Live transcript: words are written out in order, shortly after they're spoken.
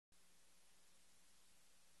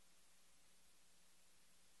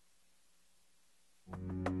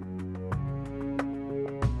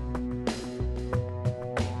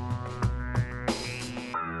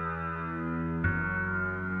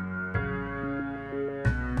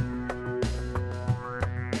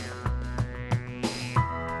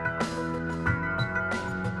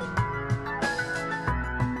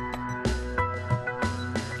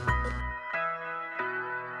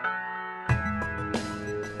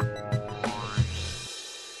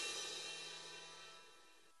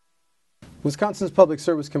Wisconsin's Public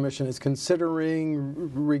Service Commission is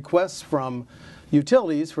considering requests from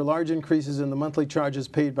utilities for large increases in the monthly charges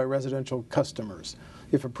paid by residential customers.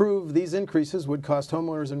 If approved, these increases would cost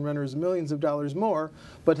homeowners and renters millions of dollars more,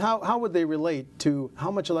 but how would they relate to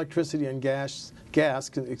how much electricity and gas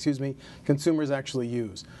consumers actually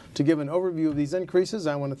use? To give an overview of these increases,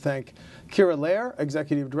 I want to thank Kira Loehr,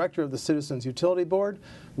 Executive Director of the Citizens Utility Board,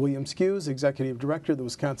 William Skewes, Executive Director of the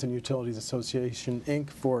Wisconsin Utilities Association, Inc.,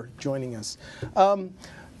 for joining us.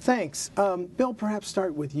 Thanks. Bill, perhaps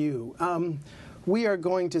start with you. We are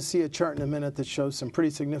going to see a chart in a minute that shows some pretty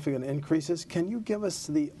significant increases. Can you give us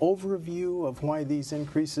the overview of why these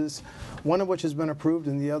increases, one of which has been approved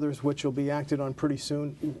and the others which will be acted on pretty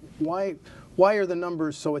soon, why are the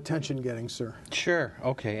numbers so attention-getting, sir? Sure.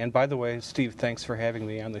 Okay. And by the way, Steve, thanks for having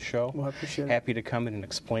me on the show. Well, I appreciate it. Happy to come in and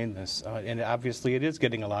explain this. And obviously it is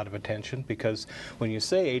getting a lot of attention because when you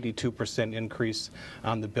say 82% increase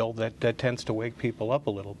on the bill, that tends to wake people up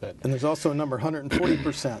a little bit. And there's also a number,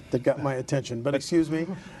 140%, that got my attention. But excuse me?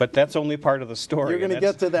 But that's only part of the story. You're going to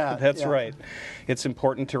get to that. That's right. It's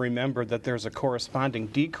important to remember that there's a corresponding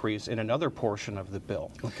decrease in another portion of the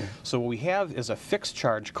bill. Okay. So what we have is a fixed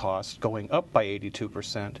charge cost going up by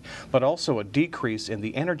 82%, but also a decrease in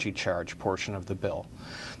the energy charge portion of the bill.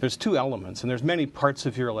 There's two elements, and there's many parts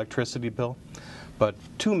of your electricity bill, but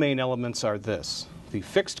two main elements are this: the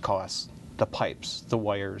fixed costs, the pipes, the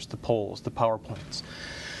wires, the poles, the power plants.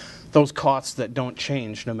 Those costs that don't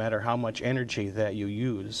change no matter how much energy that you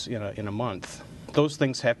use in a month. Those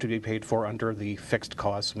things have to be paid for under the fixed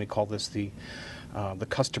costs, and we call this the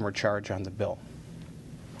customer charge on the bill.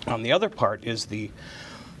 On the other part is the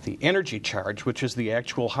energy charge, which is the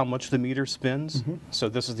actual how much the meter spins. Mm-hmm. So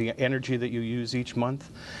this is the energy that you use each month.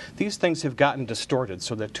 These things have gotten distorted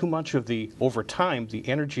so that too much of over time, the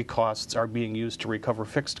energy costs are being used to recover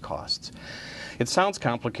fixed costs. It sounds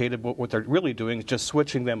complicated, but what they're really doing is just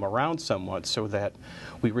switching them around somewhat so that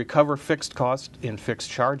we recover fixed costs in fixed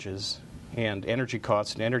charges and energy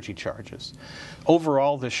costs and energy charges.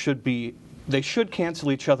 Overall, they should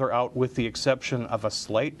cancel each other out with the exception of a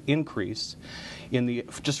slight increase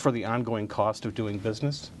just for the ongoing cost of doing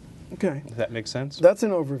business. Okay. Does that make sense? That's an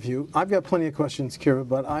overview. I've got plenty of questions, Kira,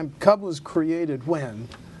 but CUB was created when?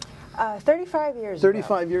 35 years ago.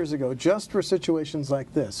 35 years ago, just for situations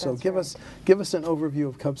like this. So give us an overview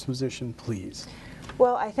of CUB's position, please.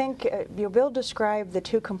 Well, I think Bill described the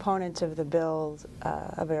two components of the bill,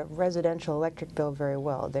 of a residential electric bill, very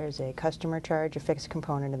well. There's a customer charge, a fixed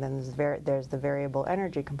component, and then there's the variable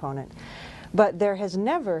energy component. But there has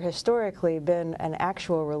never historically been an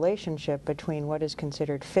actual relationship between what is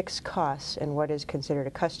considered fixed costs and what is considered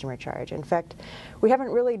a customer charge. In fact, we haven't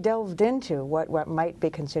really delved into what might be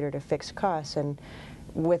considered a fixed cost. And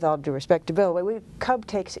with all due respect to Bill, CUB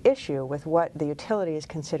takes issue with what the utilities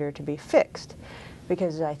consider to be fixed.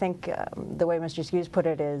 Because I think the way Mr. Skewes put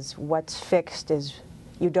it is what's fixed is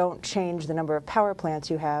you don't change the number of power plants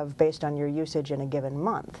you have based on your usage in a given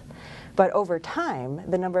month. But over time,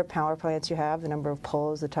 the number of power plants you have, the number of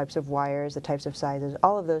poles, the types of wires, the types of sizes,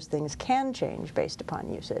 all of those things can change based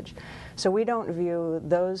upon usage. So we don't view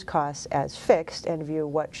those costs as fixed and view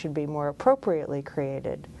what should be more appropriately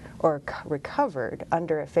created or recovered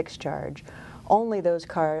under a fixed charge. Only those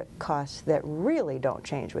costs that really don't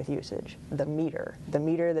change with usage. The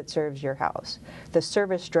meter that serves your house, the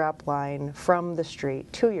service drop line from the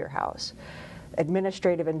street to your house,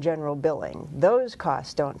 administrative and general billing. Those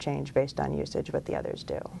costs don't change based on usage, but the others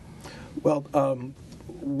do. Well, I'm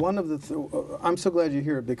so glad you're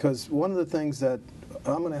here because one of the things that,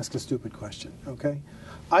 I'm going to ask a stupid question, okay?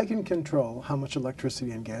 I can control how much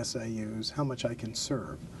electricity and gas I use, how much I can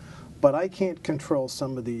serve. But I can't control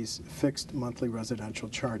some of these fixed monthly residential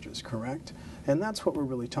charges, correct? And that's what we're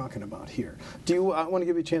really talking about here. I want to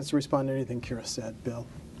give you a chance to respond to anything Kira said, Bill.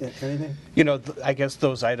 Anything? I guess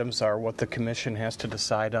those items are what the Commission has to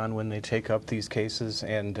decide on when they take up these cases,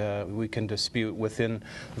 and we can dispute within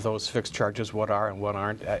those fixed charges what are and what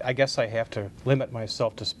aren't. I guess I have to limit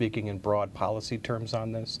myself to speaking in broad policy terms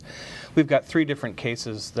on this. We've got 3 different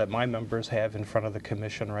cases that my members have in front of the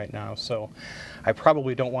Commission right now, so I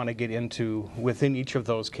probably don't want to get into within each of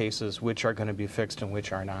those cases which are going to be fixed and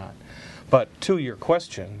which are not. But to your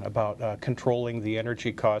question about controlling the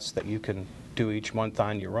energy costs that you can do each month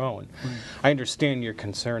on your own, I understand your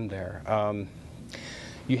concern there.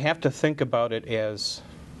 You have to think about it as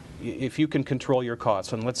if you can control your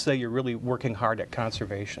costs, and let's say you're really working hard at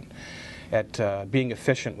conservation, at being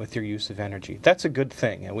efficient with your use of energy. That's a good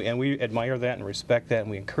thing, and we admire that and respect that and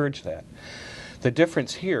we encourage that. The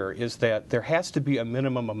difference here is that there has to be a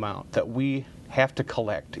minimum amount that we have to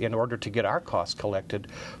collect in order to get our costs collected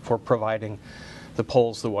for providing the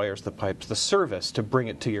poles, the wires, the pipes, the service to bring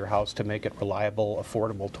it to your house to make it reliable,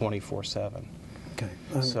 affordable, 24/7. Okay.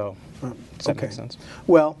 So, does that make sense?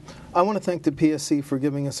 Well, I want to thank the PSC for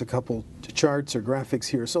giving us a couple charts or graphics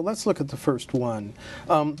here. So let's look at the first one.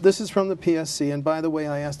 This is from the PSC, and by the way,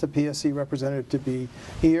 I asked the PSC representative to be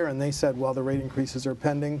here, and they said, well, the rate increases are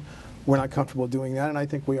pending. We're not comfortable doing that, and I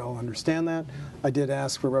think we all understand that. I did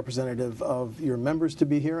ask for a representative of your members to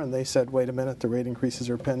be here, and they said, wait a minute, the rate increases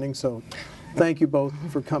are pending. So thank you both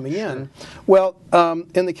for coming in. Well,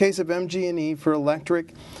 in the case of MG&E for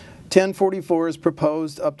electric, 1044 is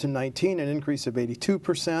proposed up to 19, an increase of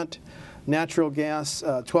 82%. Natural gas,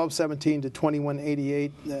 1217 to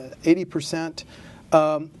 2188, 80%.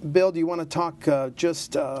 Bill, do you want to talk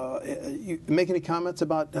make any comments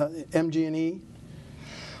about MG&E?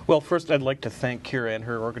 Well, first I'd like to thank Kira and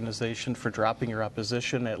her organization for dropping your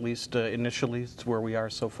opposition, at least initially, to where we are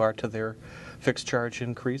so far, to their fixed charge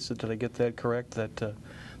increase. Did I get that correct,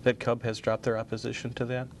 that CUB has dropped their opposition to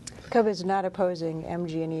that? CUB is not opposing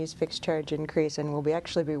MG&E's fixed charge increase, and we'll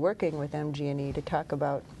actually be working with MG&E to talk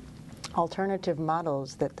about alternative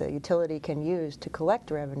models that the utility can use to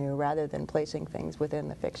collect revenue rather than placing things within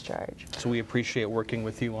the fixed charge. So we appreciate working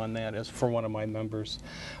with you on that as for one of my members.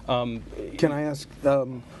 Can I ask,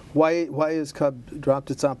 why has CUB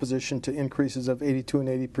dropped its opposition to increases of 82 and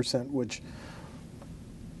 80%, which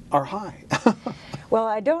are high? Well,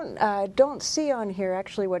 I don't see on here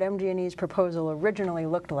actually what MG&E's proposal originally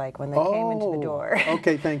looked like when they came into the door.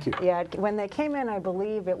 Okay, thank you. Yeah, when they came in, I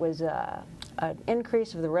believe it was an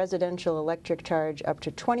increase of the residential electric charge up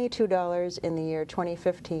to $22 in the year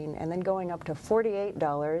 2015, and then going up to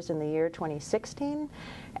 $48 in the year 2016,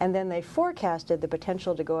 and then they forecasted the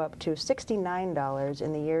potential to go up to $69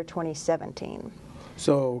 in the year 2017.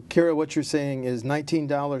 So, Kira, what you're saying is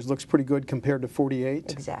 $19 looks pretty good compared to $48?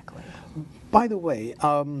 Exactly. By the way,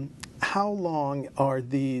 how long are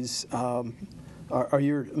these, are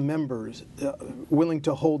your members willing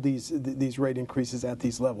to hold these rate increases at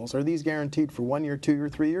these levels? Are these guaranteed for 1 year, 2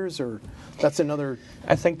 years, 3 years, or that's another?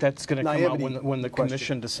 I think that's going to come out when the question.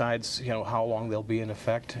 commission decides, how long they'll be in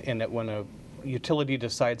effect, and that when a utility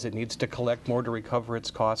decides it needs to collect more to recover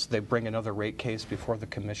its costs, they bring another rate case before the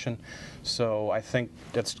commission. So I think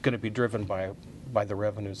that's going to be driven by the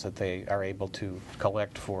revenues that they are able to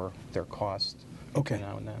collect for their costs. Okay.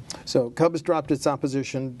 Now and then. So CUB has dropped its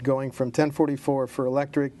opposition, going from 1044 for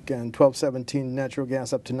electric and 1217 natural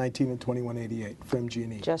gas up to 19 and 2188 for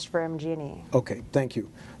MG&E. Just for MG&E. Okay, thank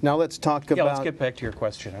you. Now let's talk about. Yeah, let's get back to your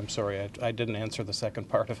question. I'm sorry, I didn't answer the second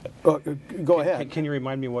part of it. Go ahead. Can you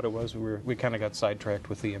remind me what it was? We kind of got sidetracked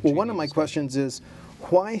with the MG&E. Well, one of my questions is,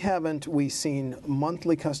 why haven't we seen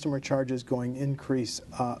monthly customer charges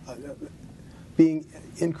being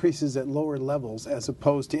increases at lower levels as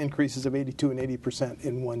opposed to increases of 82 and 80%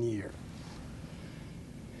 in 1 year?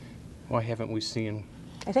 Why haven't we seen?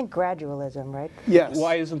 I think gradualism, right? Yes.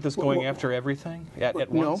 Why isn't this going after everything at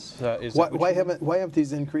once? No. Why haven't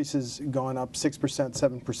these increases gone up 6%,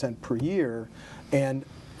 7% per year, and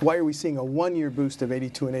why are we seeing a 1 year boost of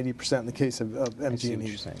 82 and 80% in the case of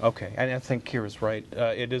MG&E? Okay, and I think Kira's right.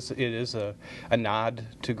 It is a nod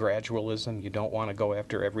to gradualism. You don't want to go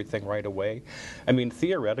after everything right away. I mean,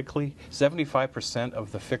 theoretically, 75%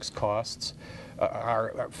 of the fixed costs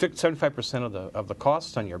are 75% of the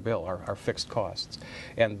costs on your bill are fixed costs,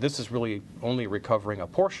 and this is really only recovering a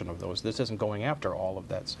portion of those. This isn't going after all of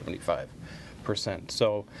that 75%.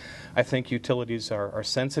 So I think utilities are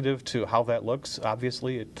sensitive to how that looks.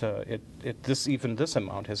 Obviously, even this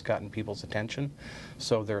amount has gotten people's attention,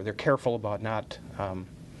 so they're careful about not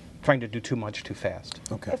trying to do too much too fast.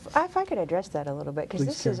 Okay. If I could address that a little bit,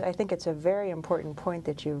 because I think it's a very important point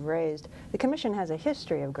that you've raised. The Commission has a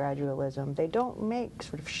history of gradualism. They don't make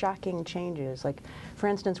sort of shocking changes. Like, for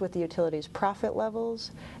instance, with the utilities' profit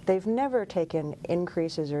levels, they've never taken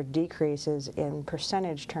increases or decreases in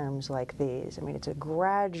percentage terms like these. I mean, it's a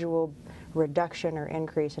gradual reduction or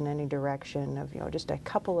increase in any direction of, just a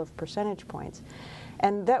couple of percentage points.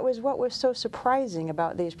 And that was what was so surprising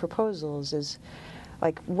about these proposals is,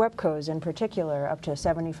 like WEPCO's in particular, up to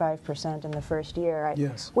 75% in the first year.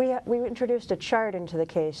 Yes. We introduced a chart into the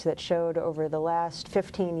case that showed over the last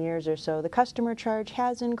 15 years or so, the customer charge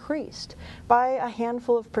has increased by a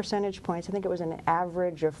handful of percentage points. I think it was an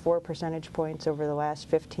average of 4 percentage points over the last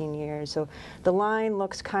 15 years. So the line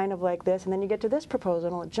looks kind of like this, and then you get to this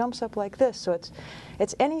proposal and it jumps up like this. So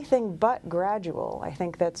it's anything but gradual. I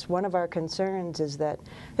think that's one of our concerns, is that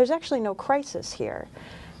there's actually no crisis here.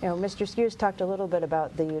 You know, Mr. Skewes talked a little bit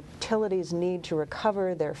about the utilities' need to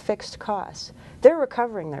recover their fixed costs. They're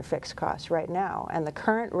recovering their fixed costs right now, and the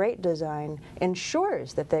current rate design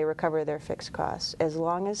ensures that they recover their fixed costs as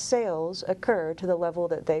long as sales occur to the level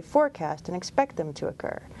that they forecast and expect them to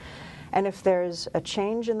occur. And if there's a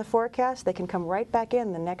change in the forecast, they can come right back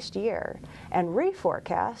in the next year and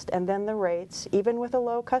reforecast, and then the rates, even with a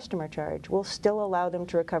low customer charge, will still allow them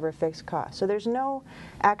to recover fixed costs. So there's no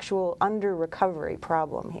actual under-recovery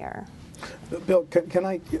problem here. Bill, can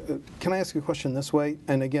I ask a question this way?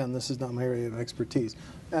 And again, this is not my area of expertise.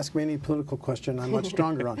 Ask me any political question I'm much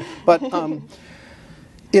stronger on. But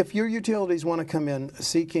if your utilities want to come in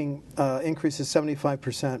seeking increases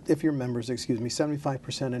 75%, if your members,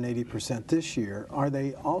 75% and 80% this year, are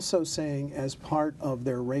they also saying as part of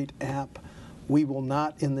their rate app, we will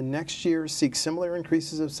not in the next year seek similar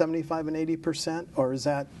increases of 75 and 80%, or is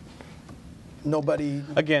that nobody?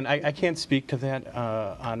 Again, I can't speak to that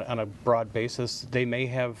on a broad basis. They may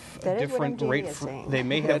have different rate. They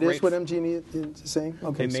may have. That is what MG&E is saying.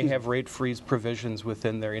 Okay. They may have rate freeze provisions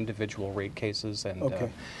within their individual rate cases, and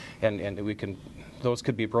and we can. Those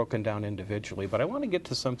could be broken down individually, but I want to get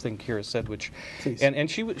to something Kira said, which,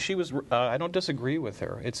 and she was. I don't disagree with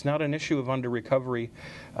her. It's not an issue of under recovery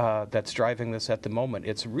that's driving this at the moment.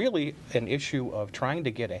 It's really an issue of trying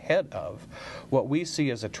to get ahead of what we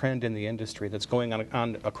see as a trend in the industry that's going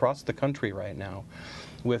on across the country right now,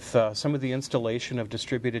 with some of the installation of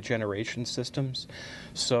distributed generation systems.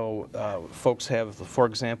 So folks have, for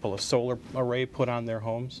example, a solar array put on their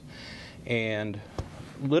homes, and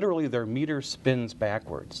literally their meter spins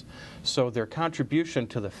backwards. So their contribution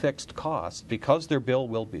to the fixed cost, because their bill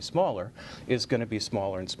will be smaller, is going to be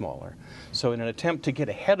smaller and smaller. So in an attempt to get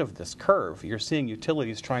ahead of this curve, you're seeing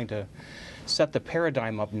utilities trying to set the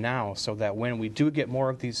paradigm up now so that when we do get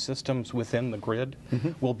more of these systems within the grid,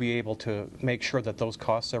 we'll be able to make sure that those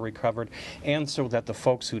costs are recovered, and so that the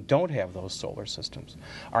folks who don't have those solar systems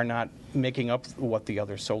are not making up what the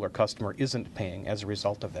other solar customer isn't paying as a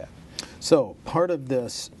result of that. So part of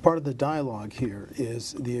the dialogue here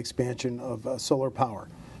is the expansion of solar power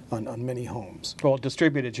on many homes. Well,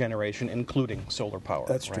 distributed generation, including solar power.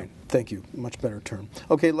 That's true. Thank you. Much better term.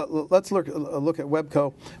 Okay, let's look at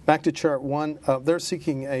WEBCO. Back to chart 1. They're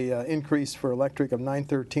seeking a increase for electric of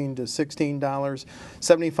 $9.13 to $16,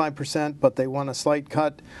 75%, but they want a slight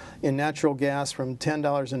cut in natural gas from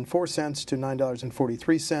 $10.04 to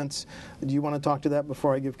 $9.43. Do you want to talk to that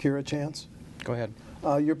before I give Kira a chance? Go ahead.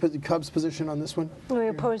 Your Cubs position on this one? We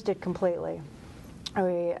opposed it completely.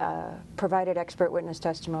 We provided expert witness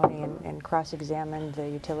testimony and cross-examined the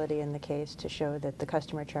utility in the case to show that the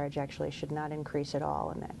customer charge actually should not increase at all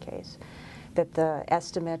in that case. That the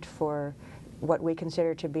estimate for what we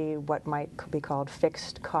consider to be what might be called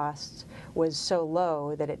fixed costs was so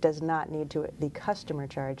low that it does not need to, the customer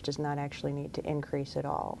charge does not actually need to increase at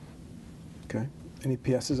all. Okay. Any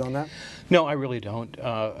PSs on that? No, I really don't.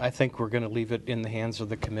 I think we're going to leave it in the hands of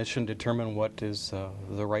the Commission to determine what is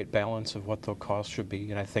the right balance of what the cost should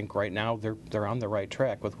be. And I think right now they're on the right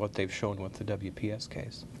track with what they've shown with the WPS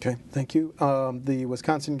case. Okay, thank you. The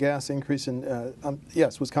Wisconsin Gas increase in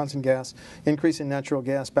Wisconsin Gas increase in natural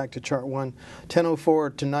gas. Back to chart 1,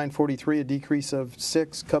 1004 to 943, a decrease of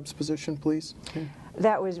 6. Cubs position, please. Okay.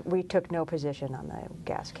 We took no position on the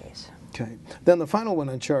gas case. Okay. Then the final one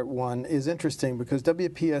on chart 1 is interesting because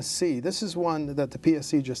WPSC, this is one that the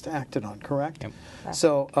PSC just acted on, correct? Yep.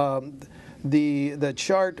 So the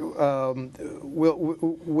chart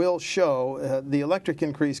will show the electric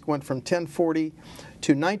increase went from $10.40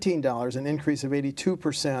 to $19, an increase of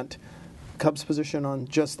 82%. Cubs position on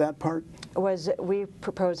just that part? We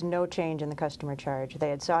proposed no change in the customer charge. They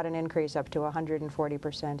had sought an increase up to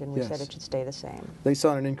 140%, and we said it should stay the same. They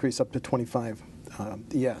sought an increase up to 25.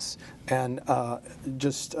 Yes. And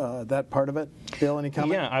just that part of it, Bill, any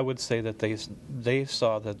comment? Yeah, I would say that they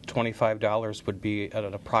saw that $25 would be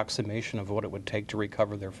an approximation of what it would take to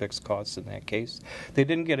recover their fixed costs in that case. They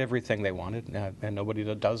didn't get everything they wanted, and nobody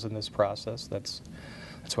does in this process. That's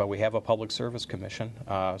why we have a Public Service Commission.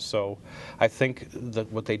 So I think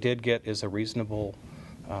that what they did get is a reasonable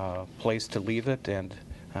place to leave it, and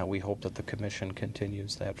we hope that the Commission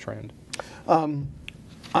continues that trend.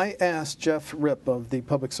 I asked Jeff Ripp of the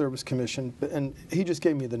Public Service Commission, and he just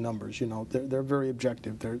gave me the numbers. You know, they're very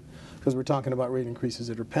objective because we're talking about rate increases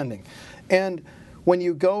that are pending. And when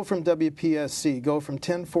you go from WPSC, go from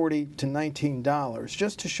 $10.40 to $19,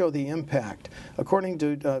 just to show the impact, according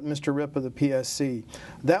to Mr. Ripp of the PSC,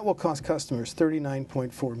 that will cost customers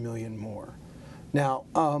 $39.4 million more. Now,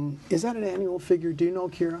 is that an annual figure? Do you know,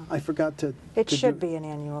 Kira? I forgot to. It should be an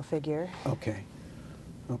annual figure. Okay.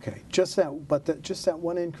 Okay, just that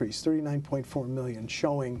one increase, 39.4 million,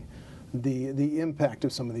 showing the impact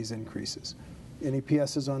of some of these increases. Any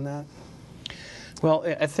PSs on that? Well,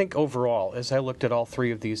 I think overall, as I looked at all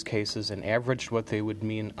three of these cases and averaged what they would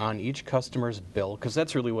mean on each customer's bill, because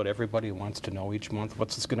that's really what everybody wants to know each month,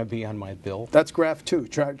 what's this going to be on my bill? That's graph 2,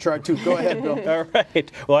 chart 2. Go ahead, Bill. All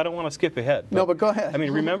right. Well, I don't want to skip ahead. No, but go ahead. I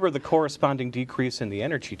mean, remember the corresponding decrease in the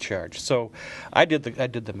energy charge. So I did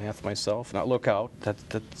the math myself. Now, look out.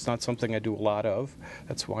 That's not something I do a lot of.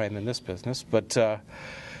 That's why I'm in this business. But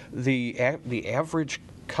the average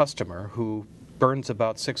customer who burns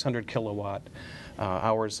about 600 kilowatt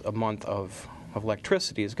hours a month of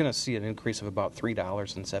electricity is going to see an increase of about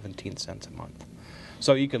 $3.17 a month.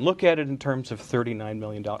 So you can look at it in terms of $39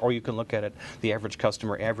 million, or you can look at it, the average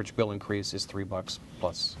customer average bill increase is $3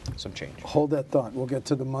 plus some change. Hold that thought. We'll get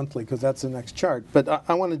to the monthly because that's the next chart. But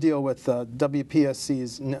I want to deal with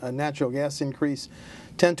WPSC's natural gas increase,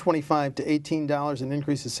 $10.25 to $18, an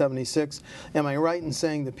increase of 76. Am I right in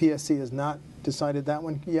saying the PSC has not decided that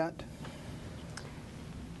one yet?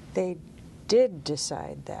 They did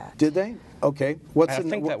decide that. Did they? Okay. I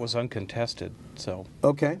think that was uncontested. So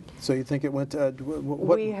okay. So you think it went?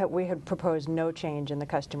 We had proposed no change in the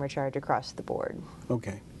customer charge across the board.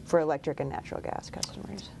 Okay. For electric and natural gas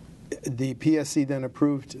customers. The PSC then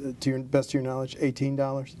approved, to your best of your knowledge,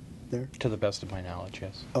 $18 there? To the best of my knowledge,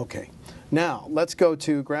 yes. Okay. Now, let's go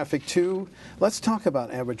to graphic 2. Let's talk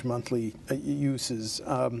about average monthly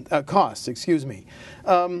costs, excuse me.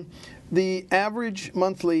 The average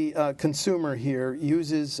monthly consumer here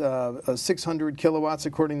uses 600 kilowatts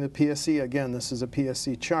according to the PSC. Again, this is a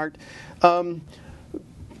PSC chart.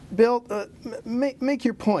 Bill, make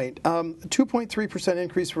your point. 2.3%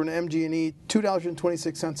 increase for an MG&E,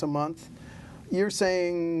 $2.26 a month. You're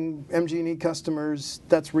saying MG&E customers,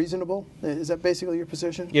 that's reasonable? Is that basically your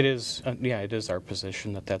position? It is. Yeah, it is our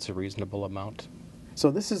position that that's a reasonable amount. So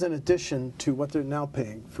this is in addition to what they're now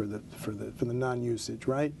paying for the non-usage,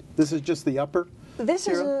 right? This is just the upper? This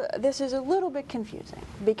is a little bit confusing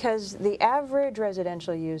because the average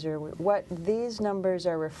residential user, what these numbers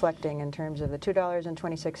are reflecting in terms of the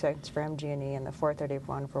 $2.26 for MG&E and the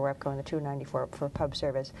 $4.31 for WEPCO and the $2.94 for pub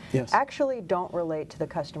service, yes, actually don't relate to the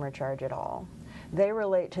customer charge at all. They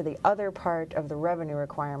relate to the other part of the revenue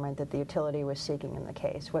requirement that the utility was seeking in the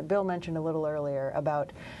case. What Bill mentioned a little earlier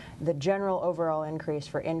about the general overall increase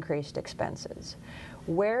for increased expenses.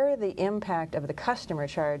 Where the impact of the customer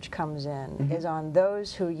charge comes in is on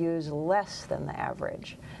those who use less than the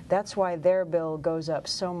average. That's why their bill goes up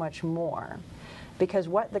so much more. Because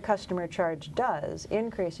what the customer charge does,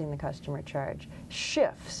 increasing the customer charge,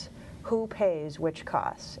 shifts who pays which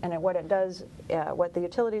costs. And what it does, what the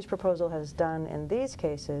utilities proposal has done in these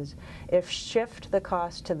cases, is shift the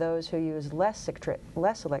cost to those who use less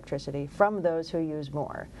electricity from those who use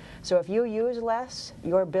more. So if you use less,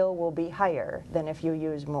 your bill will be higher than if you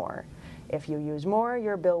use more. If you use more,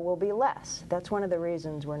 your bill will be less. That's one of the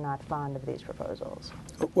reasons we're not fond of these proposals.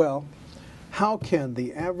 Well, how can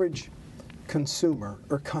the average consumer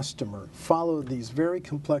or customer follow these very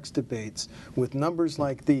complex debates with numbers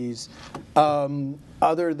like these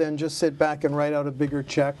other than just sit back and write out a bigger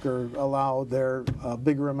check or allow their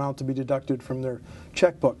bigger amount to be deducted from their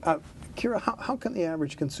checkbook? Kira, how can the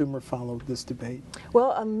average consumer follow this debate?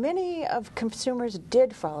 Well, many of consumers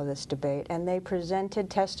did follow this debate, and they presented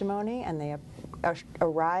testimony, and they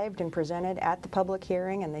arrived and presented at the public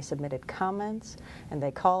hearing, and they submitted comments, and they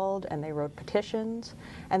called, and they wrote petitions,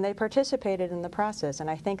 and they participated in the process. And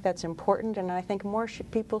I think that's important, and I think more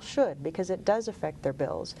people should, because it does affect their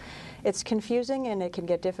bills. It's confusing, and it can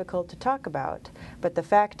get difficult to talk about, but the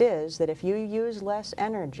fact is that if you use less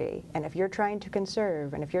energy, and if you're trying to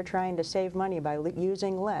conserve, and if you're trying to save money by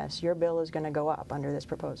using less, your bill is going to go up under this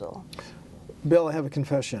proposal. Bill, I have a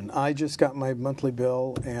confession. I just got my monthly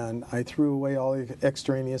bill, and I threw away all the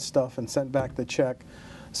extraneous stuff and sent back the check.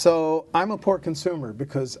 So I'm a poor consumer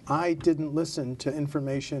because I didn't listen to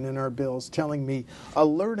information in our bills telling me,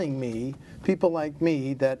 alerting me, people like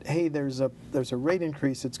me, that, hey, there's a rate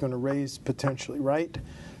increase it's going to raise potentially, right?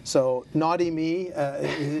 So naughty me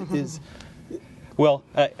is... Well,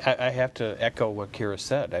 I have to echo what Kira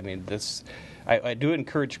said. I mean, I do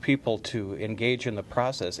encourage people to engage in the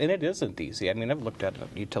process, and it isn't easy. I mean, I've looked at a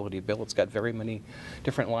utility bill. It's got very many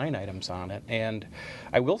different line items on it. And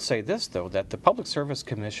I will say this, though, that the Public Service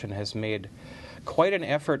Commission has made quite an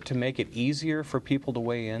effort to make it easier for people to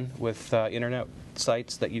weigh in with internet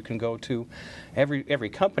sites that you can go to. Every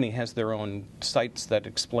company has their own sites that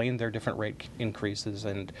explain their different rate increases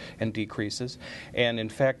and decreases. And in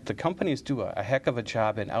fact, the companies do a heck of a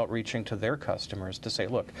job in outreaching to their customers to say,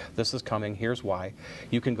 look, this is coming, here's why.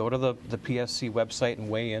 You can go to the PSC website and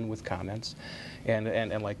weigh in with comments.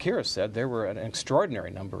 And like Kira said, there were an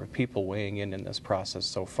extraordinary number of people weighing in this process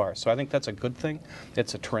so far. So I think that's a good thing.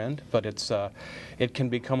 It's a trend, but it can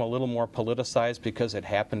become a little more politicized because it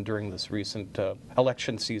happened during this recent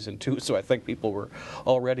election season too. So I think people were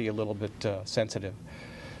already a little bit sensitive.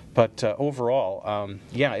 But overall,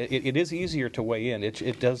 yeah, it is easier to weigh in.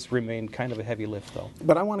 It does remain kind of a heavy lift, though.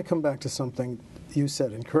 But I want to come back to something you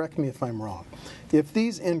said, and correct me if I'm wrong. If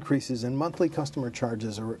these increases in monthly customer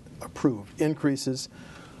charges are approved, increases,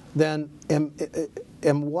 then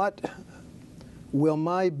what will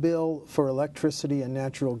my bill for electricity and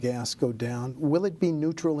natural gas go down? Will it be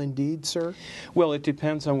neutral indeed, sir? Well, it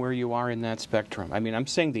depends on where you are in that spectrum. I mean, I'm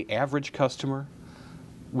saying the average customer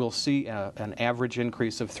will see an average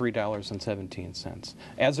increase of $3.17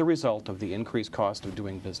 as a result of the increased cost of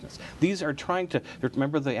doing business. These are trying to,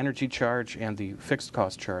 remember the energy charge and the fixed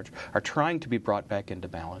cost charge are trying to be brought back into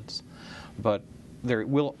balance. But there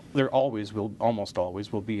almost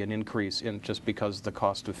always will be an increase in just because the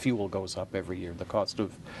cost of fuel goes up every year. The cost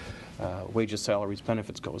of wages, salaries,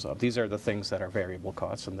 benefits goes up. These are the things that are variable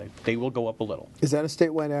costs, and they will go up a little. Is that a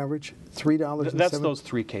statewide average? $3.07? That's those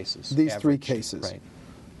three cases. These average. three cases. Right.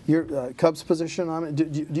 Your Cub's position on it,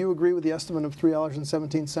 do you agree with the estimate of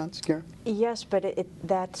 $3.17, Karen? Yes, but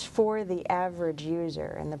that's for the average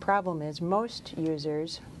user. And the problem is most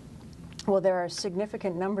users, well, there are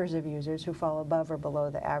significant numbers of users who fall above or below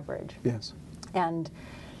the average. Yes. And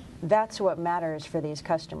that's what matters for these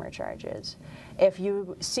customer charges. If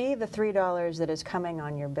you see the $3 that is coming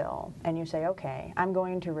on your bill and you say, okay, I'm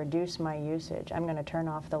going to reduce my usage, I'm going to turn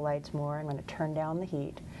off the lights more, I'm going to turn down the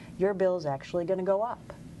heat, your bill's actually going to go up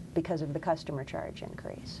because of the customer charge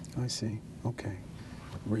increase. I see. Okay.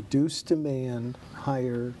 Reduced demand,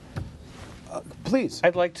 higher. Please.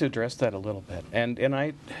 I'd like to address that a little bit. And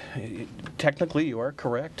technically you are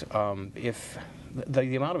correct. If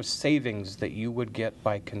the amount of savings that you would get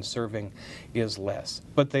by conserving is less,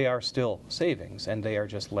 but they are still savings, and they are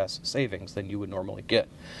just less savings than you would normally get.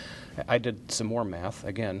 I did some more math,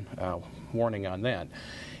 again, warning on that.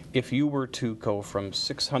 If you were to go from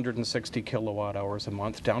 660 kilowatt hours a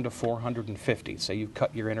month down to 450, say you've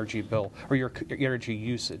cut your energy bill or your energy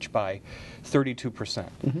usage by 32%.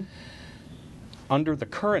 Mm-hmm. Under the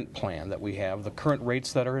current plan that we have, the current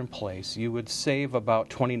rates that are in place, you would save about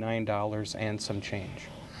 $29 and some change.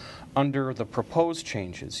 Under the proposed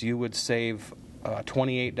changes, you would save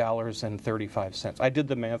 $28.35. I did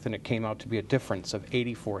the math and it came out to be a difference of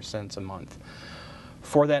 84 cents a month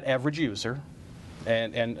for that average user.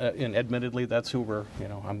 And admittedly, that's who we're,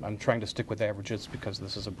 I'm trying to stick with averages because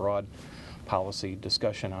this is a broad policy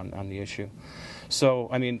discussion on the issue. So,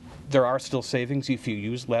 I mean, there are still savings. If you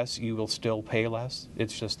use less, you will still pay less.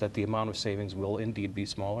 It's just that the amount of savings will indeed be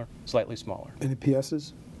smaller, slightly smaller. Any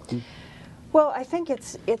PSs? Well, I think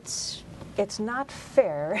it's not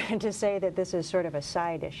fair to say that this is sort of a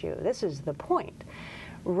side issue. This is the point.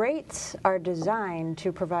 Rates are designed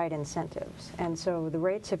to provide incentives, and so the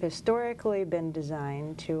rates have historically been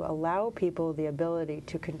designed to allow people the ability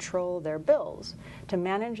to control their bills, to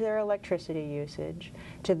manage their electricity usage,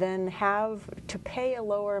 to then have to pay a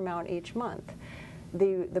lower amount each month.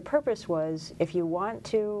 The purpose was, if you want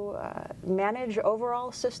to manage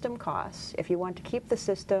overall system costs, if you want to keep the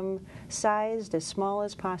system sized as small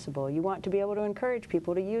as possible, you want to be able to encourage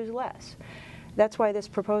people to use less. That's why this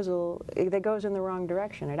proposal, that goes in the wrong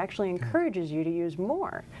direction. It actually encourages you to use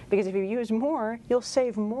more, because if you use more, you'll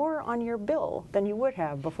save more on your bill than you would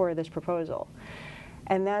have before this proposal.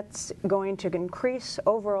 And that's going to increase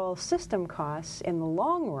overall system costs in the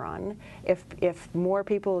long run if more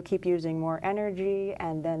people keep using more energy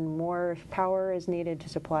and then more power is needed to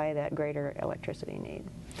supply that greater electricity need.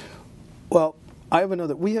 Well, I have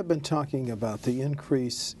another. We have been talking about the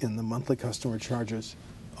increase in the monthly customer charges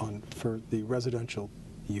for the residential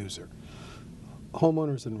user,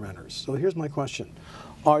 homeowners and renters. So here's my question.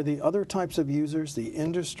 Are the other types of users, the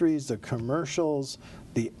industries, the commercials,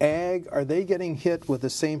 the ag, are they getting hit with the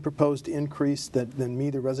same proposed increase than me,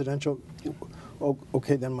 the residential?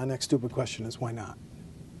 Okay, then my next stupid question is why not?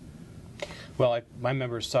 Well, my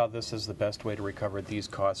members saw this as the best way to recover these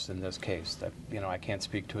costs in this case. That, I can't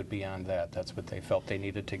speak to it beyond that. That's what they felt they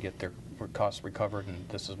needed to get their costs recovered, and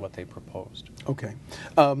this is what they proposed. Okay.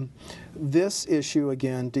 This issue,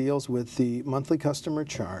 again, deals with the monthly customer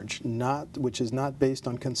charge, which is not based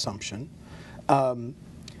on consumption.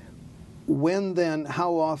 When then,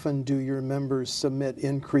 how often do your members submit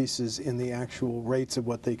increases in the actual rates of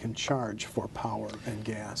what they can charge for power and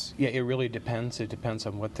gas? Yeah, it really depends. It depends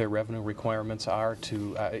on what their revenue requirements are.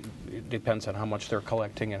 It depends on how much they're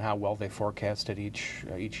collecting and how well they forecast it each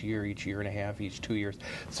year and a half, each 2 years.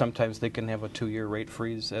 Sometimes they can have a 2-year rate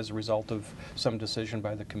freeze as a result of some decision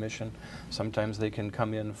by the commission. Sometimes they can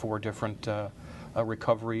come in for different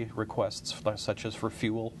recovery requests, such as for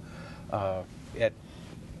fuel,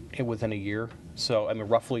 within a year. So, I mean,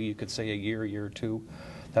 roughly you could say a year or two.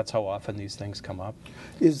 That's how often these things come up.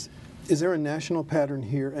 Is there a national pattern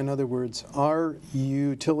here? In other words, are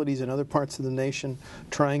utilities in other parts of the nation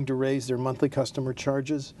trying to raise their monthly customer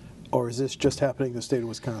charges, or is this just happening in the state of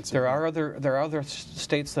Wisconsin? There are other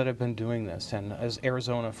states that have been doing this, and as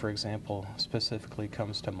Arizona, for example, specifically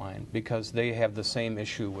comes to mind, because they have the same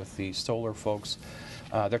issue with the solar folks.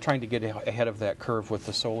 They're trying to get ahead of that curve with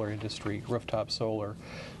the solar industry, rooftop solar,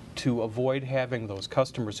 to avoid having those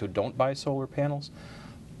customers who don't buy solar panels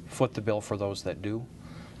foot the bill for those that do.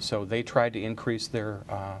 So they tried to increase their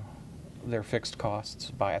fixed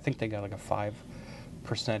costs by, I think they got like a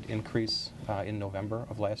 5% increase in November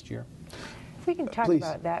of last year. If we can talk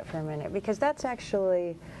about that for a minute, because that's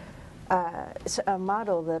actually a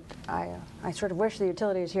model that I sort of wish the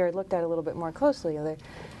utilities here had looked at a little bit more closely.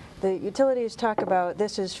 The utilities talk about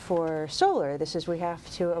this is for solar. This is we have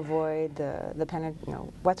to avoid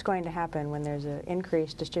what's going to happen when there's an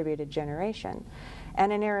increased distributed generation.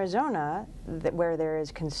 And in Arizona, where there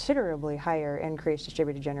is considerably higher increased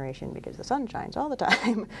distributed generation because the sun shines all the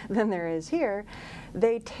time than there is here,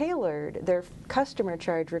 they tailored their customer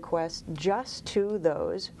charge requests just to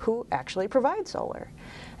those who actually provide solar.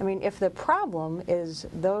 I mean, if the problem is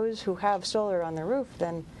those who have solar on the roof,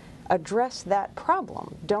 then address that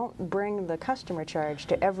problem. Don't bring the customer charge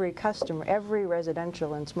to every customer, every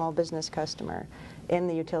residential and small business customer in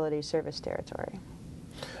the utility service territory.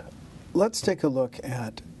 Let's take a look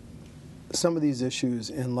at some of these issues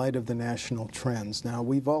in light of the national trends. Now,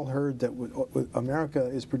 we've all heard that America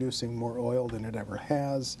is producing more oil than it ever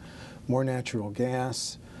has, more natural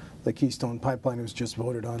gas. The Keystone Pipeline was just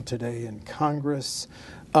voted on today in Congress.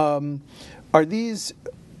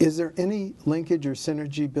 Is there any linkage or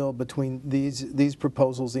synergy, Bill, between these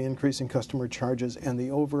proposals, the increase in customer charges, and the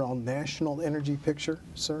overall national energy picture,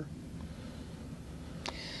 sir?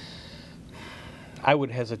 I would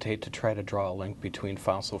hesitate to try to draw a link between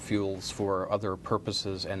fossil fuels for other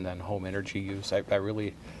purposes and then home energy use. I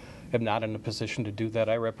really am not in a position to do that.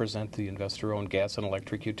 I represent the investor-owned gas and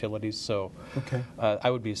electric utilities, so okay. I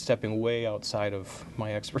would be stepping way outside of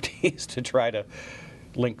my expertise to try to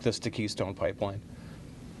link this to Keystone Pipeline.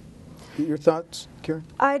 Your thoughts, Kira?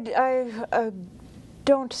 I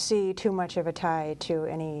don't see too much of a tie to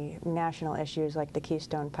any national issues like the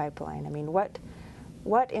Keystone Pipeline. I mean,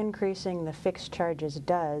 what increasing the fixed charges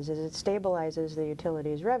does is it stabilizes the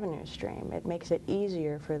utility's revenue stream. It makes it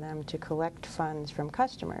easier for them to collect funds from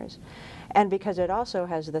customers. And because it also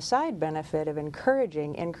has the side benefit of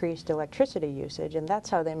encouraging increased electricity usage, and that's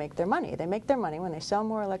how they make their money. They make their money when they sell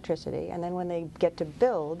more electricity, and then when they get to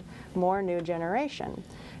build more new generation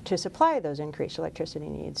to supply those increased electricity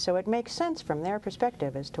needs. So it makes sense from their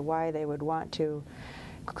perspective as to why they would want to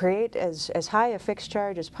create as high a fixed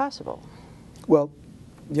charge as possible. Well,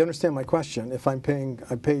 you understand my question. If I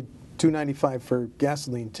paid $2.95 for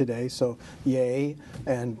gasoline today, so yay,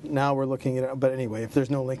 and now we're looking at it, but anyway, if there's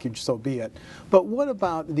no linkage, so be it. But what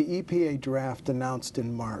about the EPA draft announced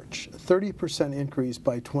in March, 30% increase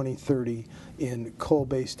by 2030 in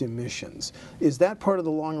coal-based emissions? Is that part of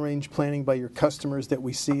the long-range planning by your customers that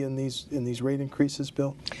we see in these rate increases,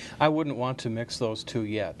 Bill? I wouldn't want to mix those two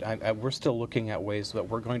yet. We're still looking at ways that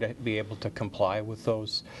we're going to be able to comply with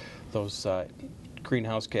those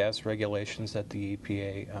greenhouse gas regulations that the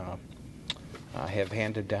EPA have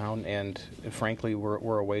handed down, and frankly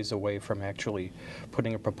we're a ways away from actually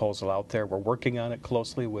putting a proposal out there. We're working on it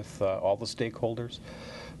closely with all the stakeholders,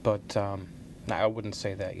 but I wouldn't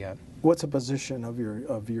say that yet. What's the position of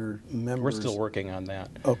your members? We're still working on that.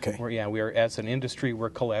 Okay. We are, as an industry,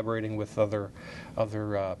 we're collaborating with other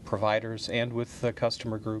providers and with the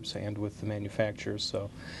customer groups and with the manufacturers,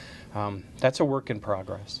 so that's a work in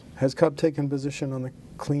progress. Has CUB taken position on the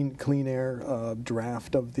clean air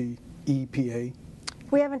draft of the EPA?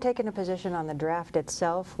 We haven't taken a position on the draft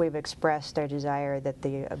itself. We've expressed our desire that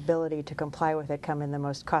the ability to comply with it come in the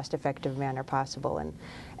most cost-effective manner possible.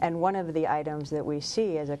 And one of the items that we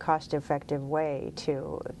see as a cost-effective way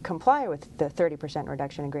to comply with the 30%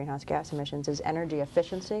 reduction in greenhouse gas emissions is energy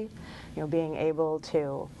efficiency. You know, being able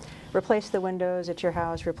to replace the windows at your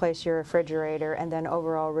house, replace your refrigerator, and then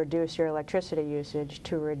overall reduce your electricity usage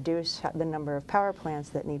to reduce the number of power plants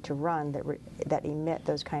that need to run that emit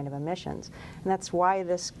those kind of emissions. And that's why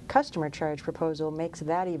this customer charge proposal makes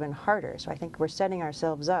that even harder. So I think we're setting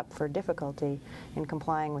ourselves up for difficulty in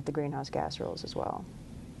complying with the greenhouse gas rules as well.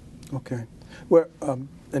 Okay. Where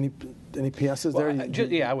any PSs there?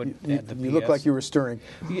 Yeah, I would add the PS. You look like you were stirring.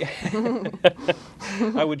 Yeah.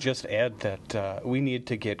 I would just add that we need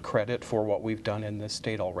to get credit for what we've done in this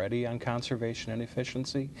state already on conservation and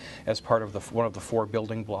efficiency as part of one of the 4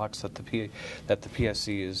 building blocks that the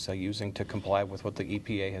PSC is using to comply with what the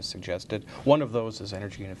EPA has suggested. One of those is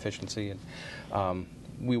energy and efficiency, and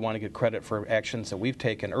we want to get credit for actions that we've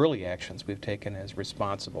taken, early actions we've taken as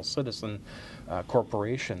responsible citizen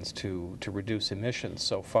corporations to reduce emissions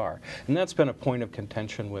so far. And that's been a point of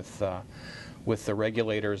contention with the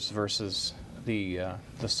regulators versus the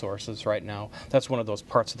sources right now. That's one of those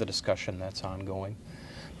parts of the discussion that's ongoing.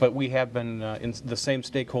 But we have been in the same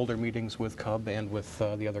stakeholder meetings with CUB and with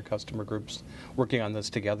the other customer groups, working on this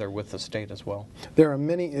together with the state as well. There are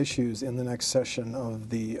many issues in the next session of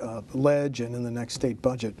the ledge and in the next state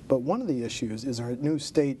budget, but one of the issues is our new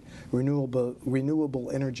state renewable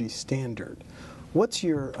energy standard. What's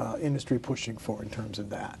your industry pushing for in terms of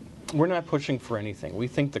that? We're not pushing for anything. We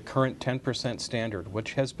think the current 10% standard,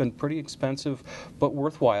 which has been pretty expensive but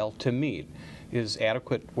worthwhile to meet, is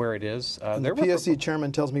adequate where it is. And the PSC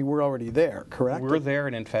chairman tells me we're already there, correct? We're there,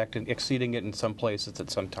 and in fact, exceeding it in some places at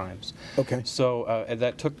some times. Okay. So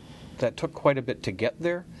that took quite a bit to get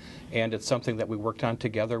there, and it's something that we worked on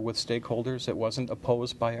together with stakeholders. It wasn't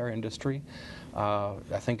opposed by our industry. I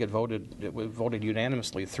think it voted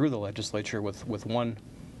unanimously through the legislature with one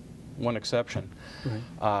exception.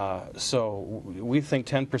 Right. So we think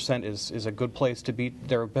 10% is a good place to be.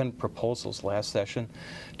 There have been proposals last session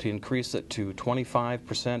to increase it to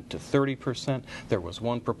 25%, to 30%. There was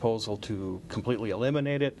one proposal to completely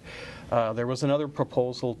eliminate it. There was another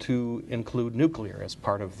proposal to include nuclear as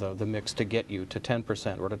part of the mix to get you to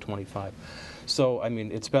 10% or to 25%. So, I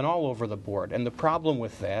mean, it's been all over the board. And the problem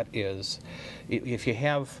with that is if you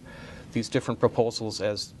have these different proposals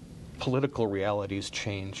as political realities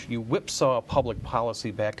change, you whipsaw public policy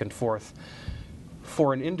back and forth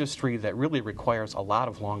for an industry that really requires a lot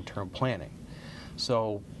of long-term planning.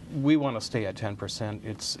 So we want to stay at 10%.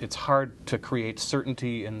 It's hard to create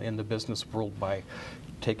certainty in the business world by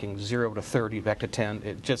taking 0 to 30 back to 10.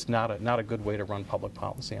 It's just not a good way to run public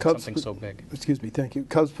policy on something so big. Excuse me, thank you.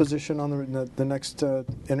 CUB's position on the next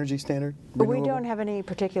energy standard? We don't have any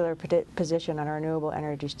particular position on our renewable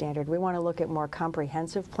energy standard. We want to look at more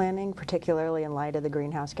comprehensive planning, particularly in light of the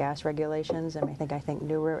greenhouse gas regulations. And I think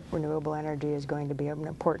new renewable energy is going to be an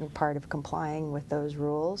important part of complying with those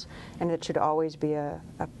rules, and it should always be a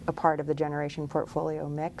part of the generation portfolio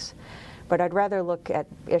mix. But I'd rather look at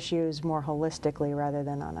issues more holistically rather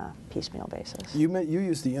than on a piecemeal basis. You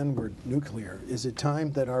used the N-word, nuclear. Is it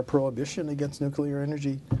time that our prohibition against nuclear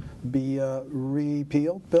energy be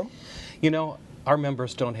repealed, Bill? You know, our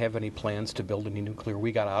members don't have any plans to build any nuclear.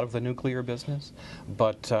 We got out of the nuclear business.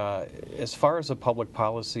 But as far as a public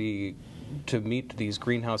policy to meet these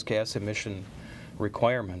greenhouse gas emission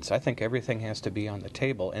requirements, I think everything has to be on the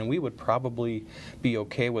table, and we would probably be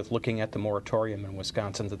okay with looking at the moratorium in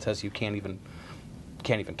Wisconsin that says you can't even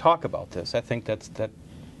talk about this. I think that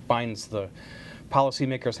binds the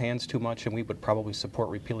policymakers' hands too much, and we would probably support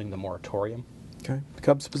repealing the moratorium. Okay.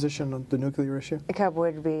 CUB's position on the nuclear issue? CUB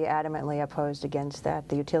would be adamantly opposed against that.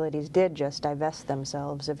 The utilities did just divest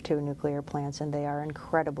themselves of 2 nuclear plants, and they are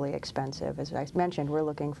incredibly expensive. As I mentioned, we're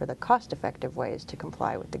looking for the cost-effective ways to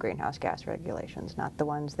comply with the greenhouse gas regulations, not the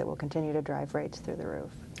ones that will continue to drive rates through the roof.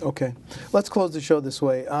 Okay. Let's close the show this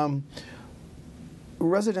way.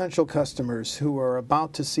 Residential customers who are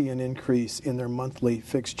about to see an increase in their monthly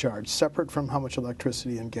fixed charge, separate from how much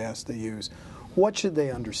electricity and gas they use, what should they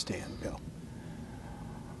understand, Bill?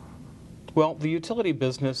 Well, the utility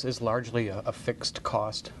business is largely a fixed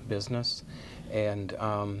cost business, and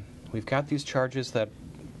we've got these charges that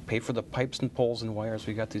pay for the pipes and poles and wires.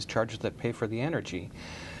 We've got these charges that pay for the energy.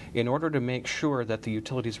 In order to make sure that the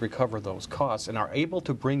utilities recover those costs and are able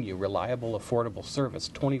to bring you reliable, affordable service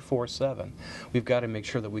 24/7, we've got to make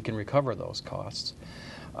sure that we can recover those costs.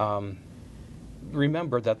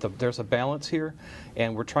 Remember that there's a balance here,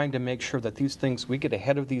 and we're trying to make sure that these things, we get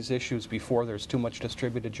ahead of these issues before there's too much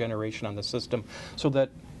distributed generation on the system so that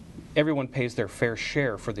everyone pays their fair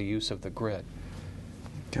share for the use of the grid.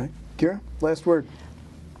 Okay. Kira, last word.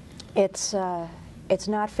 It's it's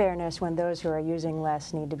not fairness when those who are using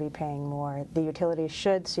less need to be paying more. The utilities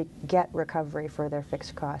should get recovery for their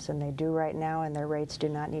fixed costs, and they do right now, and their rates do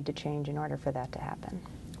not need to change in order for that to happen.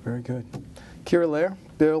 Very good. Kira Loehr,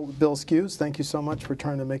 Bill Skewes, thank you so much for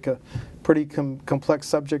trying to make a pretty complex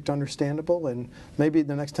subject understandable, and maybe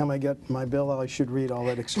the next time I get my bill I should read all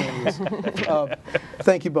that extraneous.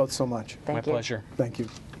 Thank you both so much. Thank My you. pleasure. Thank you.